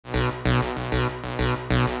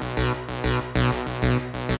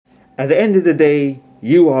At the end of the day,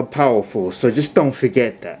 you are powerful, so just don't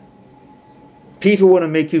forget that. People want to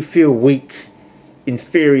make you feel weak,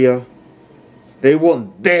 inferior. They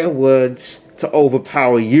want their words to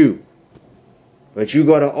overpower you. But you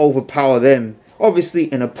got to overpower them,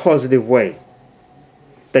 obviously in a positive way.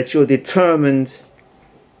 That you're determined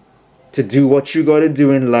to do what you got to do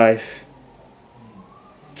in life.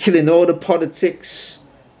 Killing all the politics.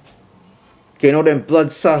 Getting all them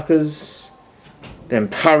bloodsuckers, them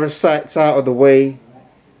parasites out of the way.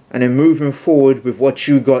 And then moving forward with what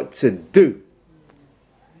you got to do.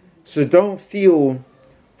 So don't feel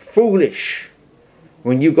foolish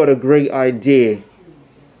when you got a great idea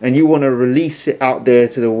and you want to release it out there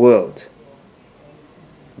to the world.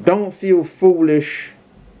 Don't feel foolish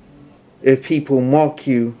if people mock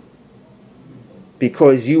you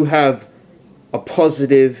because you have a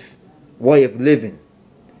positive way of living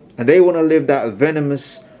and they want to live that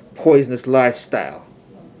venomous, poisonous lifestyle.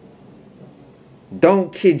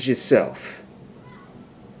 Don't kid yourself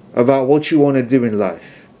about what you want to do in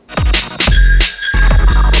life.